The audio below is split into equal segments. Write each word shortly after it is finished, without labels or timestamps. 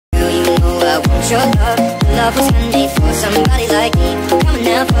I want your love. Love was handmade for somebody like me. Come on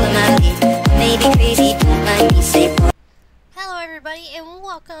now, follow my lead. I may be crazy, don't mind me, say. Hello everybody and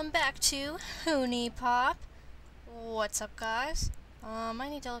welcome back to Huniepop. What's up guys? I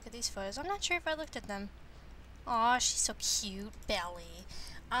need to look at these photos. I'm not sure if I looked at them. Aw, she's so cute, Belly.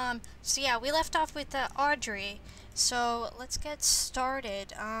 So yeah, we left off with Audrey. So let's get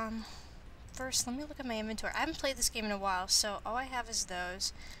started. First, let me look at my inventory. I haven't played this game in a while, so all I have is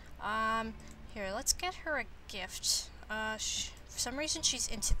those. Here, let's get her a gift. For some reason she's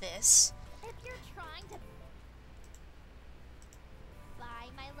into this. If you're trying to buy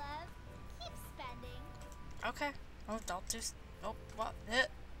my love, keep spending. Okay. Oh, don't just. Oh, what? There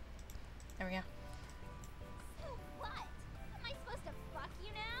we go. So what? Am I supposed to fuck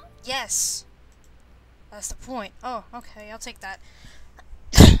you now? Yes. That's the point. Oh, okay. I'll take that.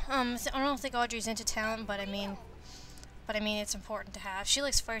 I don't think Audrey's into talent, but I mean, it's important to have. She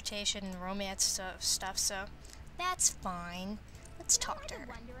likes flirtation and romance stuff, so that's fine. Let's talk to her.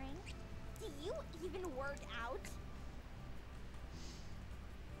 Wondering, do you even work out?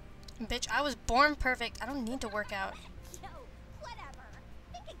 Bitch, I was born perfect. I don't need to work out. Yo, whatever.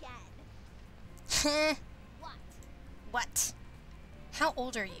 Think again. What? What? How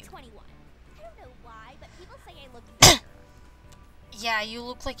old are you? 21. I don't know why, but people say I look younger. Yeah, you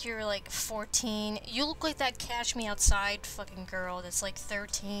look like you're like 14. You look like that Cash Me Outside fucking girl that's like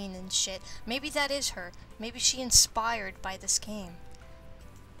 13 and shit. Maybe that is her. Maybe she inspired by this game.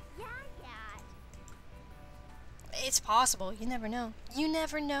 Yeah. It's possible. You never know. You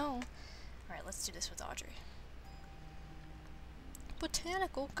never know. Alright, let's do this with Audrey.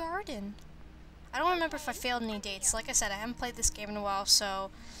 Botanical garden. I don't remember if I failed any dates. Like I said, I haven't played this game in a while,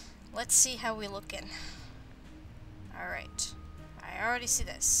 so let's see how we looking. Alright. I already see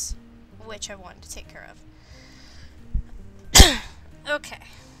this, which I wanted to take care of. Okay.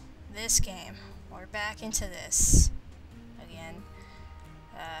 This game. We're back into this. Again.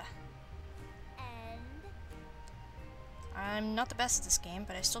 And I'm not the best at this game,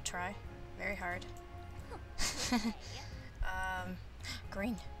 but I still try. Very hard.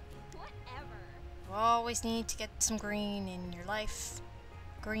 Green. whatever. You always need to get some green in your life.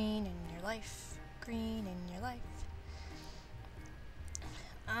 Green in your life. Green in your life.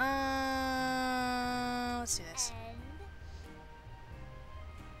 Let's do this.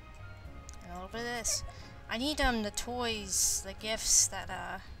 And a little bit of this. I need the toys, the gifts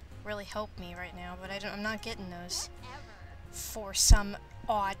that really help me right now, but I'm not getting those for some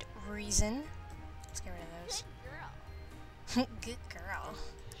odd reason. Let's get rid of those. Good girl. Good girl.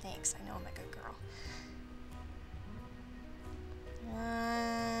 Thanks. I know I'm a good girl.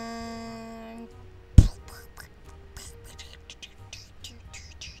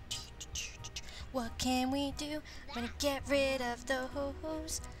 What can we do when we get rid of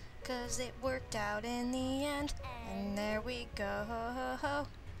those? 'Cause it worked out in the end. And there we go.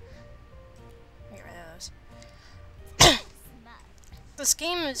 Get rid of those. This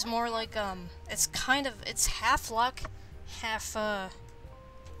game is more like, it's half luck, half,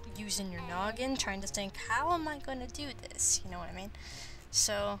 using your noggin, trying to think, how am I gonna do this? You know what I mean?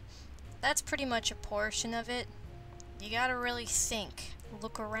 So, that's pretty much a portion of it. You gotta really think.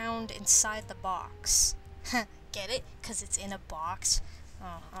 Look around inside the box. Get it? 'Cause it's in a box.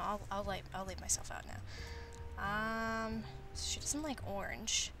 Oh, I'll leave myself out now. She doesn't like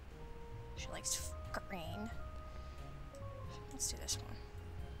orange. She likes green. Let's do this one.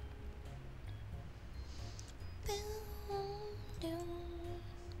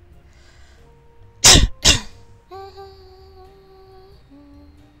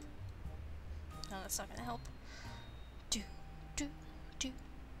 No, that's not gonna help. Do.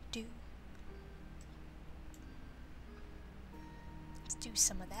 Let's do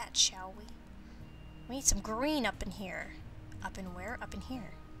some of that, shall we? We need some green up in here. Up in where? Up in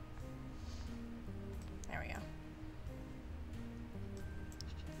here. There we go.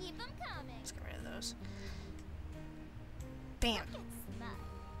 Keep them coming. Let's get rid of those. Bam.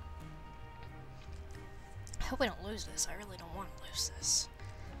 I hope I don't lose this. I really don't want to lose this.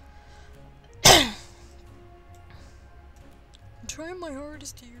 I'm trying my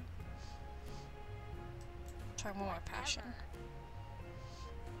hardest here. Try one more passion.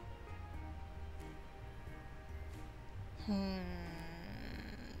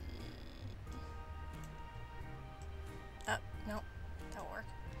 Nope. That'll work.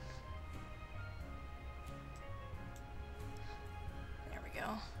 There we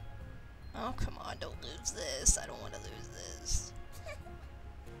go. Oh, come on, don't lose this. I don't want to lose this.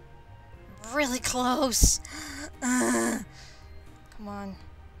 Really close. Come on.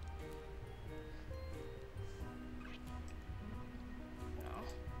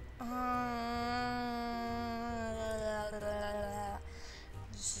 No.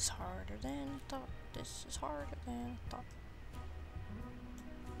 was harder than I thought.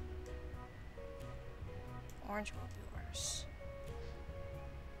 Orange will be worse.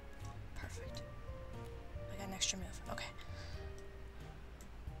 Perfect. I got an extra move. Okay.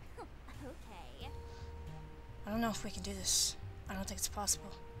 Okay. I don't know if we can do this. I don't think it's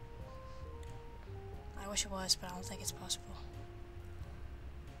possible. I wish it was, but I don't think it's possible.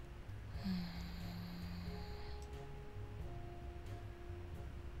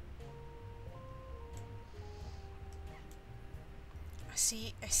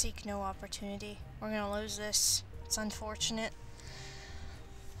 I seek no opportunity. We're gonna lose this. It's unfortunate.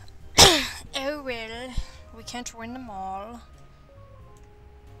 Oh well. We can't win them all.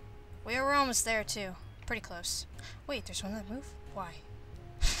 We were almost there too. Pretty close. Wait, there's one that move? Why?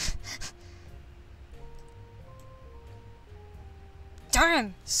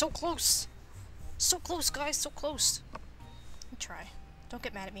 Damn! So close! So close, guys, so close. Let me try. Don't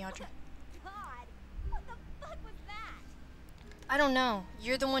get mad at me, Audrey. God, what the fuck was that? I don't know.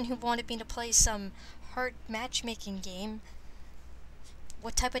 You're the one who wanted me to play some heart matchmaking game.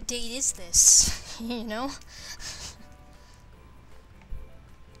 What type of date is this? You know?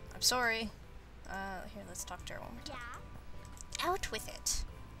 I'm sorry. Here, let's talk to her one more time. Yeah? Out with it.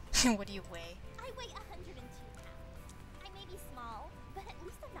 What do you weigh? I weigh 102 pounds. I may be small, but at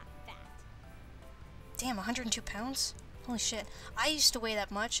least I'm not fat. Damn, 102 pounds? Holy shit. I used to weigh that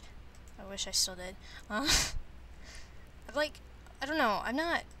much. I wish I still did. I'm like, I don't know, I'm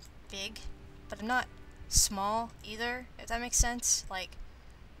not big, but I'm not small either, if that makes sense. Like,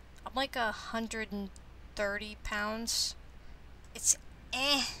 I'm like 130 pounds. It's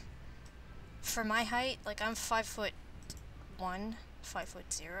for my height. Like, I'm 5'1",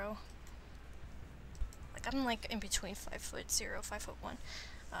 5'0". Like, I'm like in between 5'0", 5'1".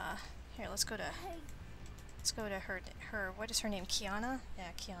 Here, let's go to her, what is her name? Kiana?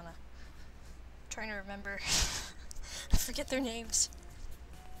 Yeah, Kiana. Trying to remember. I forget their names.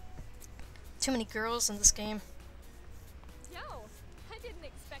 Too many girls in this game. Yo, I didn't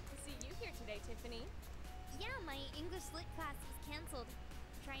expect to see you here today, Tiffany. Yeah, my English lit class was cancelled.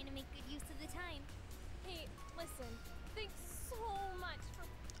 Trying to make good use of the time. Hey, listen, thanks so much for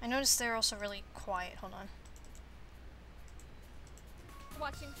I noticed they're also really quiet. Hold on.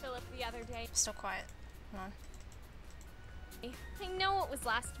 watching Philip the other day. Still quiet. Hold on. I know it was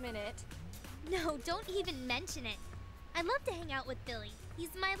last minute. No, don't even mention it. I'd love to hang out with Billy. He's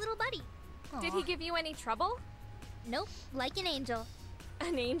my little buddy. Did Aw. he give you any trouble? Nope, like an angel.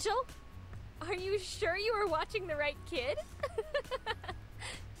 An angel? Are you sure you were watching the right kid?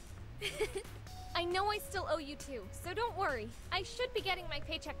 I know I still owe you too, so don't worry. I should be getting my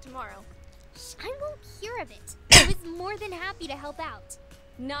paycheck tomorrow. I won't hear of it. I was more than happy to help out.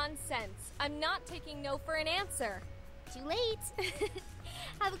 Nonsense. I'm not taking no for an answer. Too late.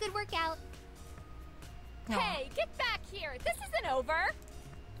 Have a good workout. Aw. Hey, get back here. This isn't over.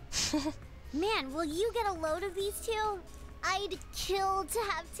 Man, will you get a load of these two? I'd kill to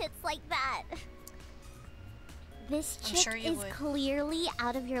have tits like that. This I'm chick sure you is would. clearly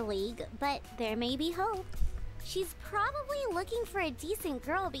out of your league, but there may be hope. She's probably looking for a decent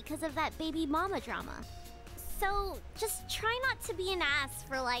girl because of that baby mama drama. So just try not to be an ass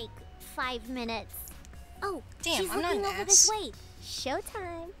for like 5 minutes. Oh, Damn, she's I'm not looking an over ass. this way.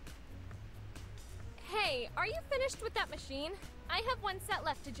 Showtime. Hey, are you finished with that machine? I have one set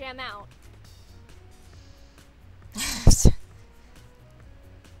left to jam out.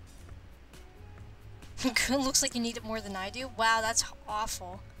 Looks like you need it more than I do. Wow, that's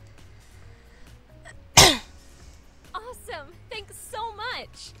awful. Awesome. Thanks so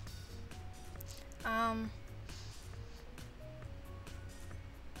much.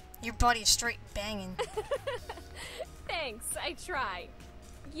 Your body is straight banging. Thanks, I try.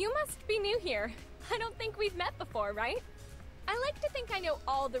 You must be new here. I don't think we've met before, right? I like to think I know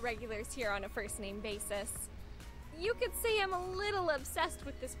all the regulars here on a first name basis. You could say I'm a little obsessed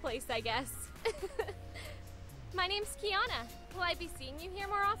with this place, I guess. My name's Kiana. Will I be seeing you here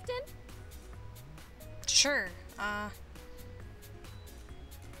more often? Sure.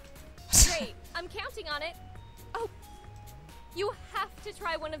 Great, I'm counting on it. Oh, you have to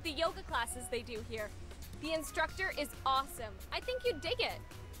try one of the yoga classes they do here. The instructor is awesome. I think you'd dig it.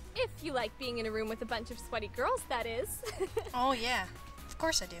 If you like being in a room with a bunch of sweaty girls, that is. Oh yeah, of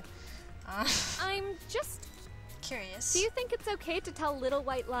course I do. I'm just... Curious. Do you think it's okay to tell little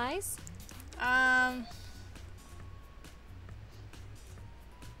white lies? I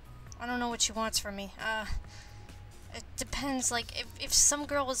don't know what she wants from me. It depends. Like, if some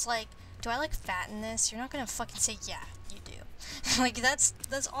girl was like, "Do I look fat in this?" You're not gonna fucking say, "Yeah, you do." Like, that's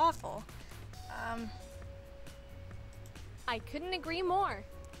awful. I couldn't agree more.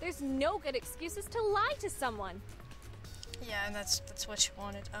 There's no good excuses to lie to someone. Yeah, and that's what she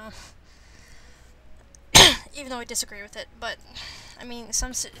wanted. Even though I disagree with it, but I mean, some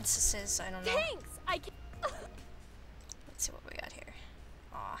instances, I don't know. Thanks. I can. Let's see what we got here.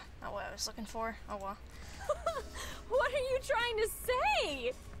 Aw, not what I was looking for. Oh well. What are you trying to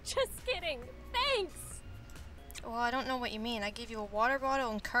say? Just kidding. Thanks. Well, I don't know what you mean. I gave you a water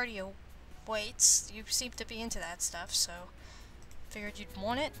bottle and cardio weights. You seem to be into that stuff, so figured you'd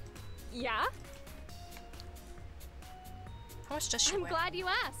want it. Yeah? How much does she I'm weigh? glad you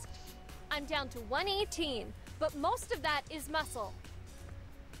asked. I'm down to 118, but most of that is muscle.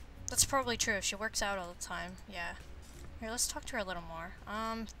 That's probably true if she works out all the time. Yeah. Here, let's talk to her a little more.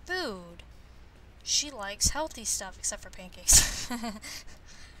 Food. She likes healthy stuff, except for pancakes.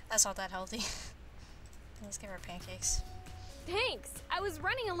 That's not that healthy. Let's give her pancakes. Thanks. I was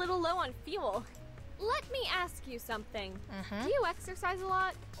running a little low on fuel. Let me ask you something. Mm-hmm. Do you exercise a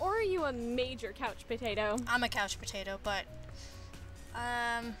lot, or are you a major couch potato? I'm a couch potato, but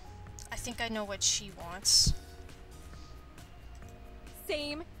I think I know what she wants.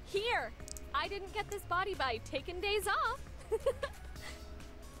 Same here. I didn't get this body by taking days off.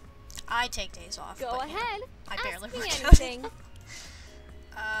 I take days off. Go but, you know, ahead. I barely Ask me work anything. out.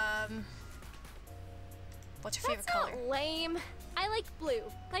 What's your favorite That's color? not lame. I like blue,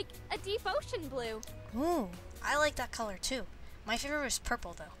 like a deep ocean blue. Ooh, I like that color too. My favorite was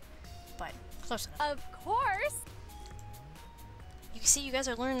purple though, but close enough. Of course. You see, you guys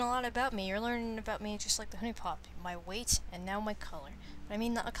are learning a lot about me. You're learning about me just like the Huniepop. My weight and now my color. But I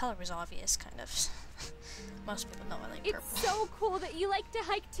mean, the color was obvious, kind of. Most people know I like purple. It's so cool that you like to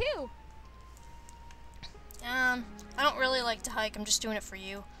hike too. I don't really like to hike. I'm just doing it for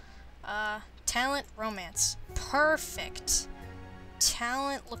you. Talent, romance. Perfect.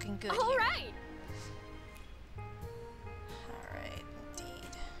 Talent, looking good All here. right. Alright,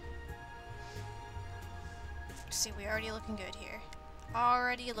 indeed. See, we're already looking good here.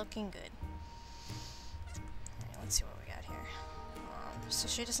 Already looking good. Alright, let's see what we got here. So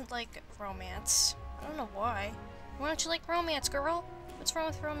she doesn't like romance. I don't know why. Why don't you like romance, girl? What's wrong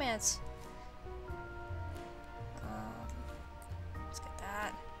with romance? Let's get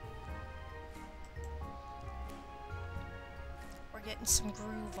that. We're getting some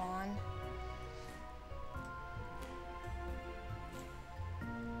groove on.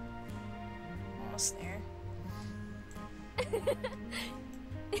 Almost there. And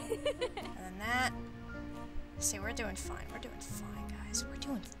then that. See, we're doing fine. We're doing fine, guys. We're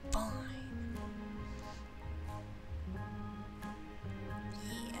doing fine.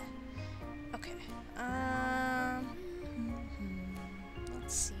 Yeah. Okay.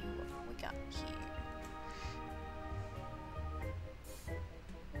 Let's see what we got here.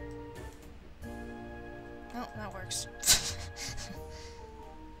 Oh, that works.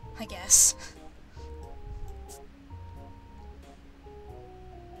 I guess.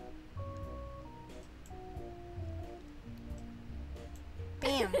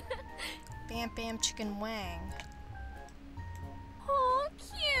 Bam. Bam bam chicken wang. Oh,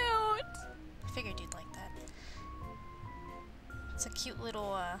 cute. I figured you'd like that. It's a cute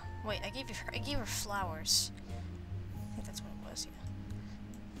little wait, I gave her flowers. I think that's what it was, yeah.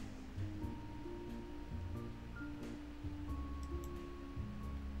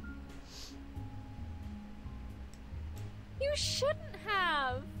 You shouldn't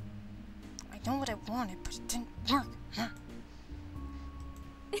have. I know what I wanted, but it didn't work. Huh.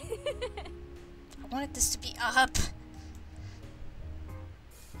 I wanted this to be up.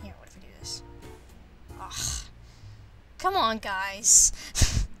 Here, what if we do this? Ugh. Come on, guys.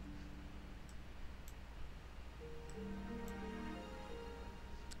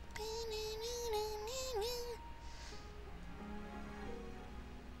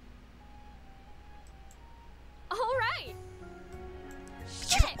 All right.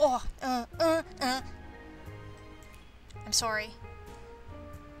 Shit. Oh, I'm sorry.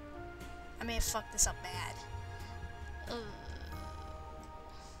 I may have fucked this up bad.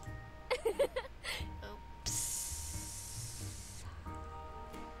 Oops.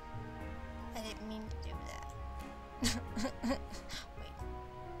 I didn't mean to do that. Wait,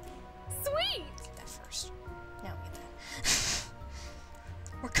 Sweet. get that first. Now get that.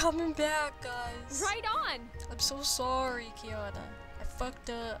 We're coming back, guys. Right on. I'm so sorry, Kiana. I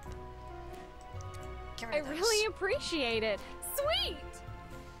fucked up. Get rid I of those. really appreciate it. Sweet.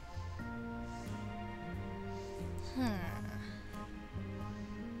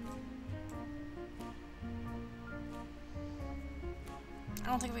 I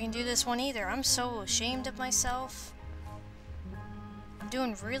don't think we can do this one either. I'm so ashamed of myself. I'm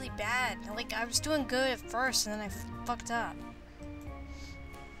doing really bad. Like, I was doing good at first, and then I fucked up.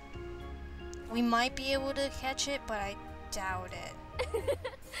 We might be able to catch it, but I doubt it.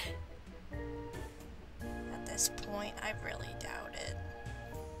 At this point, I really doubt it.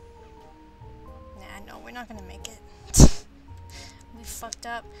 Nah, no, we're not gonna make it. We fucked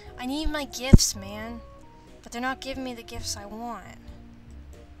up. I need my gifts, man. But they're not giving me the gifts I want.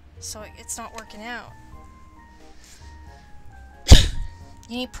 So it's not working out.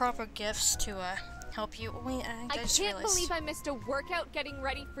 You need proper gifts to help you. Wait, I just can't realized. believe I missed a workout getting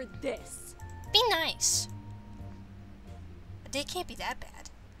ready for this. Be nice. A day can't be that bad.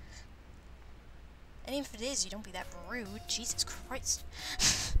 And even if it is, you don't be that rude. Jesus Christ.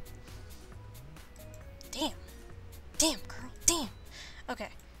 Damn. Damn, girl. Damn. Okay.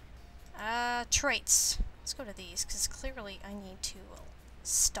 Traits. Let's go to these, because clearly I need to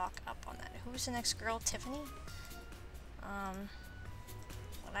stock up on that. Who's the next girl? Tiffany?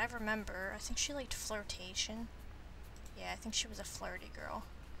 What I remember, I think she liked flirtation. Yeah, I think she was a flirty girl.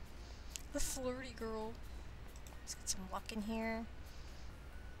 The flirty girl. Let's get some luck in here.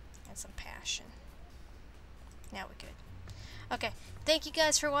 And some passion. Now we're good. Okay, thank you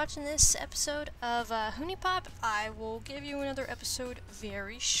guys for watching this episode of Huniepop. I will give you another episode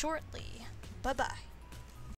very shortly. Bye-bye.